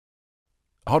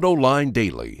AutoLine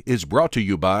Daily is brought to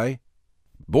you by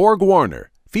Borg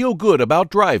Warner, feel good about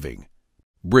driving.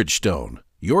 Bridgestone,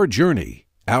 your journey,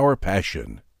 our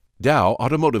passion. Dow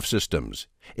Automotive Systems,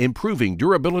 improving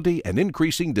durability and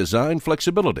increasing design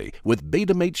flexibility with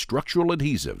Betamate structural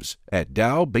adhesives at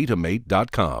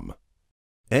dowbetamate.com.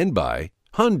 And by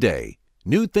Hyundai,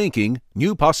 new thinking,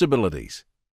 new possibilities.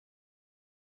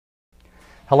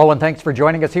 Hello and thanks for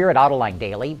joining us here at AutoLine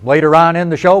Daily. Later on in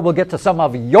the show, we'll get to some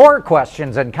of your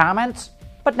questions and comments.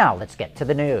 But now let's get to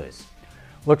the news.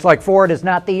 Looks like Ford is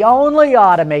not the only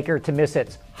automaker to miss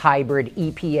its hybrid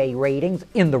EPA ratings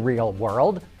in the real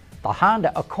world. The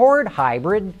Honda Accord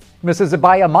hybrid misses it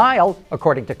by a mile,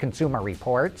 according to Consumer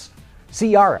Reports.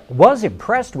 CR was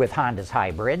impressed with Honda's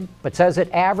hybrid, but says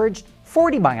it averaged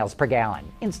 40 miles per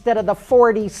gallon instead of the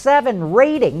 47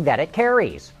 rating that it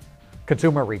carries.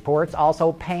 Consumer Reports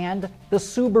also panned the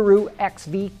Subaru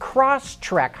XV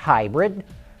Crosstrek hybrid,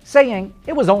 saying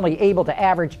it was only able to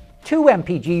average 2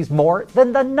 mpgs more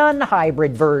than the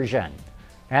non-hybrid version.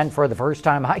 And for the first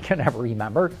time I can ever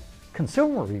remember,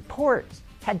 Consumer Reports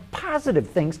had positive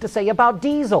things to say about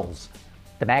diesels.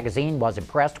 The magazine was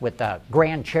impressed with the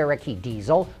Grand Cherokee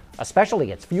diesel,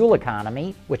 especially its fuel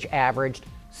economy, which averaged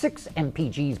 6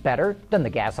 mpgs better than the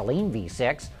gasoline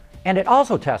V6, and it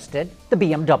also tested the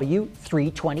BMW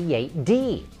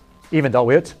 328D. Even though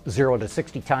its 0 to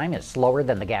 60 time is slower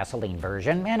than the gasoline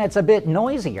version and it's a bit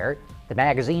noisier, the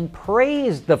magazine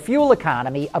praised the fuel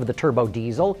economy of the turbo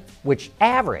diesel, which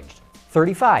averaged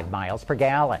 35 miles per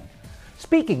gallon.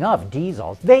 Speaking of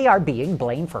diesels, they are being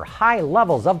blamed for high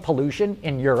levels of pollution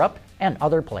in Europe and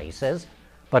other places.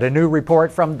 But a new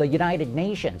report from the United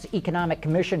Nations Economic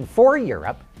Commission for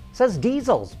Europe says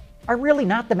diesels are really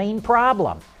not the main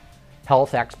problem.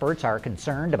 Health experts are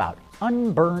concerned about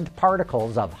unburned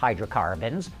particles of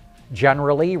hydrocarbons,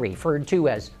 generally referred to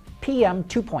as PM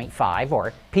 2.5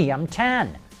 or PM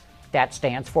 10. That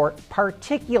stands for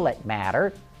particulate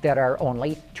matter that are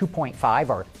only 2.5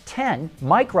 or 10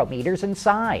 micrometers in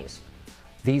size.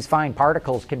 These fine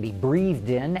particles can be breathed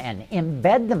in and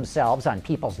embed themselves on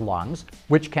people's lungs,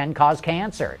 which can cause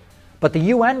cancer. But the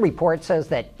UN report says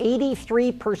that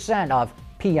 83% of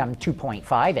PM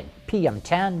 2.5 and PM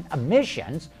 10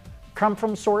 emissions come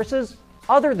from sources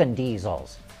other than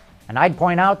diesels. And I'd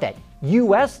point out that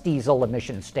U.S. diesel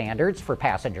emission standards for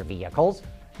passenger vehicles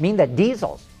mean that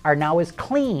diesels are now as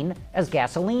clean as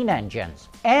gasoline engines.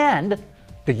 And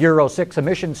the Euro 6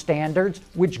 emission standards,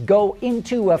 which go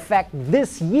into effect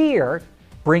this year,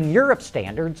 bring Europe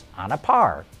standards on a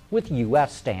par with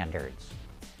U.S. standards.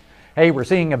 Hey, we're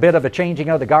seeing a bit of a changing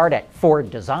of the guard at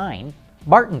Ford Design.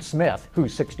 Martin Smith,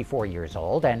 who's 64 years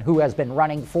old and who has been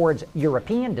running Ford's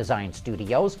European design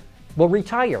studios, will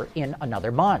retire in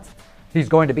another month. He's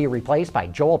going to be replaced by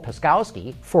Joel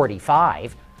Piskowski,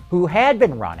 45, who had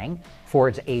been running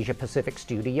Ford's Asia Pacific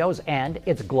studios and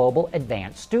its Global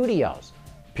Advanced Studios.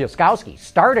 Piskowski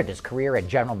started his career at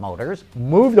General Motors,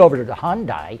 moved over to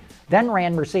Hyundai, then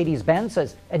ran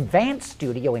Mercedes-Benz's Advanced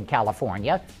Studio in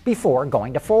California before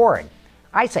going to Ford.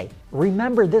 I say,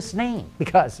 remember this name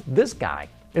because this guy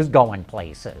is going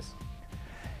places.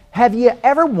 Have you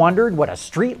ever wondered what a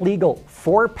street-legal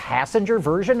 4-passenger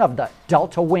version of the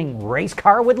Delta Wing race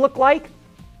car would look like?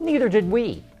 Neither did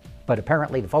we, but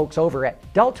apparently the folks over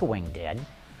at Delta Wing did.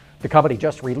 The company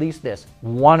just released this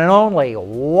one and only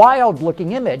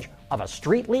wild-looking image of a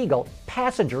street-legal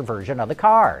passenger version of the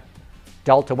car.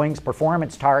 Delta Wing's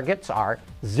performance targets are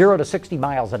 0 to 60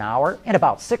 miles an hour in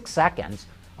about 6 seconds,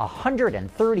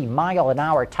 130 mile an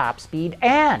hour top speed,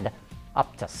 and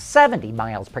up to 70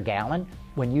 miles per gallon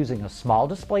when using a small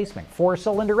displacement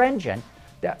 4-cylinder engine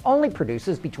that only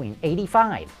produces between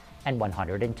 85 and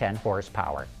 110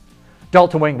 horsepower.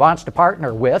 Delta Wing wants to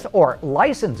partner with or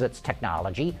license its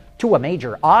technology to a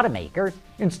major automaker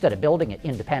instead of building it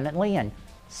independently, and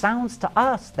sounds to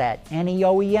us that any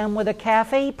OEM with a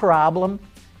CAFE problem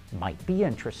might be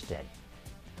interested.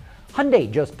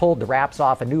 Hyundai just pulled the wraps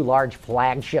off a new large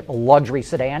flagship luxury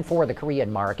sedan for the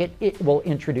Korean market it will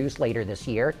introduce later this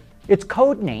year. It's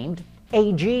codenamed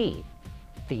AG.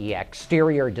 The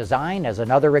exterior design is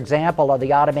another example of the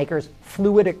automaker's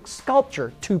Fluidic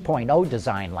Sculpture 2.0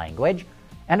 design language.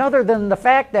 And other than the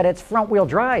fact that it's front-wheel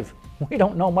drive, we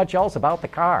don't know much else about the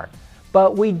car.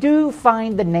 But we do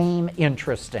find the name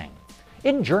interesting.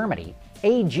 In Germany,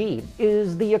 AG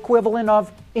is the equivalent of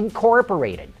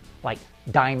incorporated, like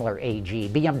Daimler AG,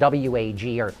 BMW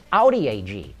AG, or Audi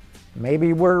AG.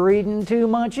 Maybe we're reading too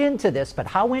much into this, but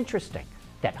how interesting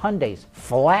that Hyundai's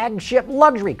flagship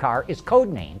luxury car is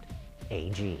codenamed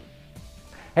AG.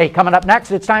 Hey, coming up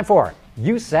next, it's time for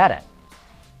You Said It.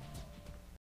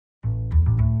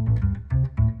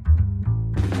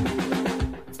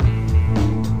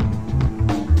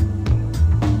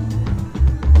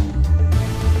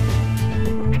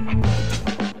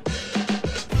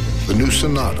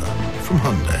 Sonata from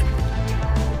Hyundai.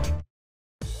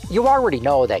 You already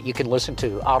know that you can listen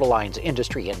to Autoline's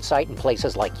Industry Insight in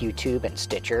places like YouTube and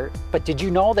Stitcher, but did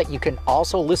you know that you can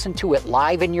also listen to it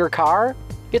live in your car?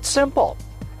 It's simple.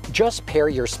 Just pair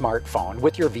your smartphone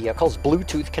with your vehicle's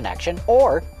Bluetooth connection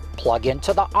or plug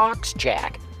into the aux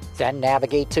jack. Then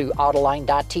navigate to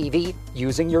Autoline.tv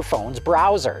using your phone's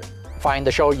browser. Find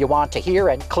the show you want to hear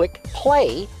and click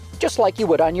play, just like you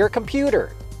would on your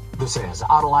computer. This is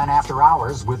Autoline After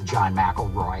Hours with John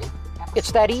McElroy.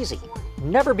 It's that easy.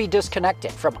 Never be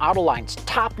disconnected from Autoline's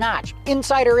top-notch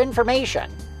insider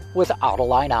information with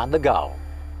Autoline on the go.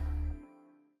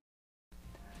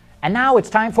 And now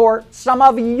it's time for some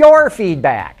of your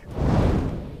feedback.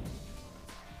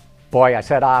 Boy, I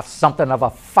set off something of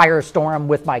a firestorm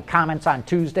with my comments on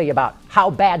Tuesday about how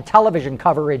bad television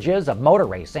coverage is of motor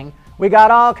racing. We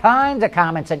got all kinds of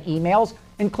comments and emails,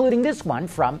 including this one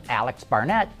from Alex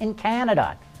Barnett in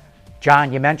Canada.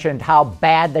 John, you mentioned how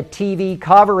bad the TV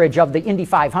coverage of the Indy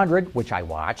 500, which I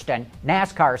watched, and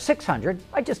NASCAR 600,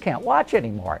 I just can't watch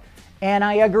anymore. And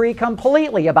I agree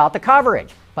completely about the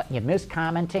coverage, but you missed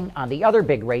commenting on the other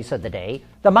big race of the day,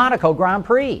 the Monaco Grand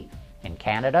Prix. In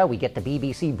Canada, we get the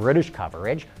BBC British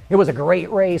coverage. It was a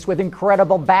great race with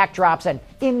incredible backdrops and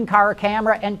in-car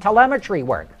camera and telemetry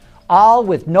work, all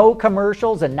with no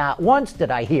commercials, and not once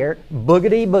did I hear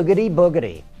boogity, boogity,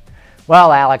 boogity.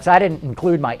 Well, Alex, I didn't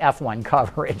include my F1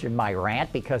 coverage in my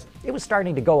rant because it was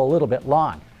starting to go a little bit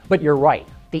long. But you're right,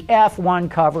 the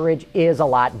F1 coverage is a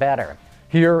lot better.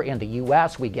 Here in the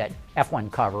U.S., we get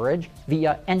F1 coverage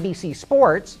via NBC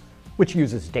Sports, which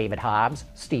uses David Hobbs,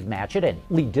 Steve Matchett, and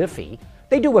Lee Diffie.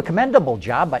 They do a commendable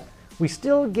job, but we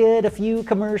still get a few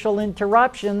commercial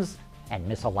interruptions and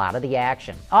miss a lot of the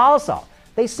action. Also,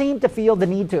 they seem to feel the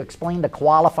need to explain the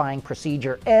qualifying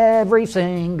procedure every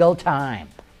single time.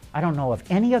 I don't know of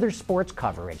any other sports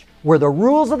coverage where the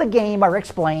rules of the game are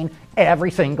explained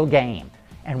every single game.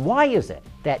 And why is it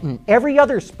that in every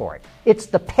other sport, it's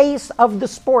the pace of the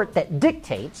sport that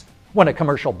dictates when a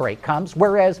commercial break comes,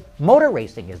 whereas motor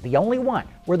racing is the only one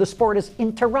where the sport is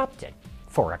interrupted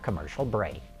for a commercial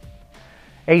break?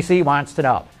 AC wants to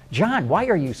know, John, why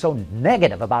are you so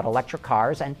negative about electric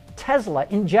cars and Tesla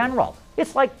in general?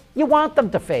 It's like you want them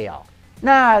to fail.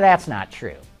 Nah, that's not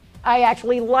true. I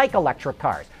actually like electric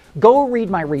cars. Go read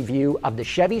my review of the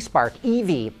Chevy Spark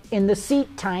EV in the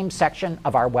seat time section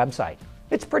of our website.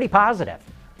 It's pretty positive.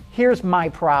 Here's my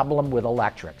problem with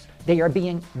electrics. They are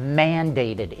being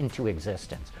mandated into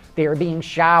existence. They are being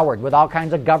showered with all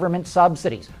kinds of government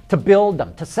subsidies to build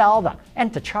them, to sell them,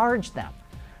 and to charge them.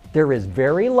 There is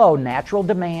very low natural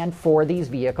demand for these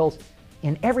vehicles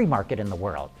in every market in the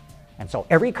world. And so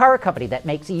every car company that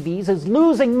makes EVs is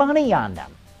losing money on them.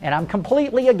 And I'm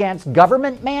completely against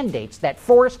government mandates that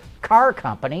force car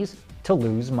companies to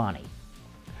lose money.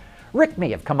 Rick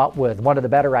may have come up with one of the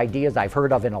better ideas I've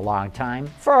heard of in a long time.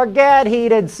 Forget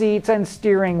heated seats and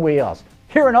steering wheels.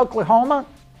 Here in Oklahoma,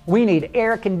 we need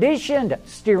air-conditioned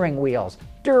steering wheels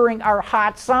during our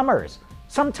hot summers.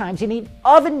 Sometimes you need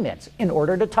oven mitts in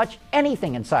order to touch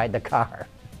anything inside the car.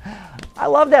 I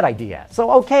love that idea.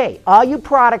 So, okay, all you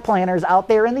product planners out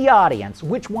there in the audience,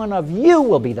 which one of you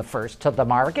will be the first to the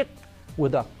market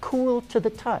with a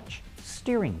cool-to-the-touch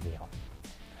steering wheel?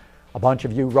 A bunch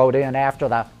of you wrote in after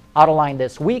the Autoline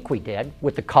This Week we did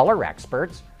with the color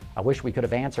experts. I wish we could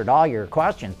have answered all your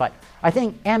questions, but I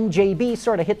think MJB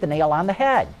sort of hit the nail on the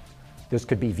head. This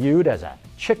could be viewed as a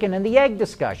chicken and the egg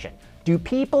discussion. Do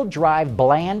people drive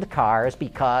bland cars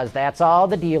because that's all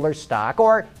the dealers stock,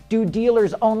 or do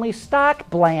dealers only stock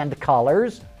bland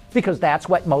colors because that's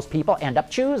what most people end up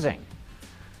choosing?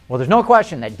 Well, there's no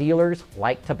question that dealers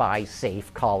like to buy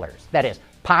safe colors. That is,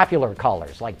 popular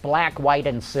colors like black, white,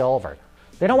 and silver.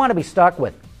 They don't want to be stuck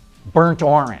with burnt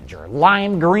orange or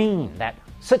lime green that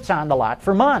sits on the lot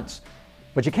for months.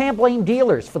 But you can't blame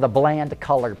dealers for the bland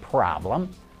color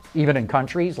problem. Even in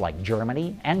countries like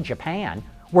Germany and Japan,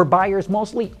 where buyers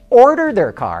mostly order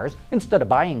their cars instead of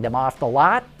buying them off the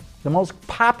lot, the most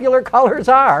popular colors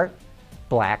are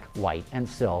black, white, and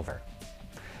silver.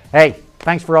 Hey,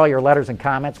 thanks for all your letters and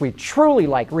comments. We truly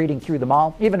like reading through them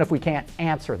all, even if we can't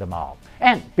answer them all.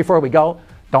 And before we go,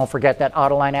 don't forget that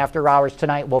Autoline After Hours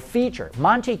tonight will feature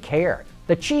Monty Kerr,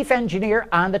 the chief engineer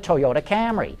on the Toyota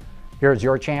Camry. Here's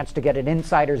your chance to get an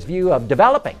insider's view of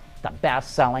developing the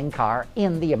best-selling car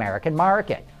in the American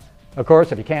market. Of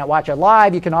course, if you can't watch it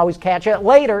live, you can always catch it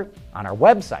later on our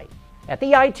website, at the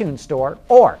iTunes Store,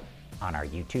 or on our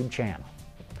YouTube channel.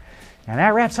 And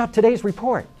that wraps up today's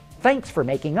report. Thanks for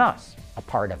making us a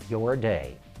part of your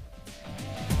day.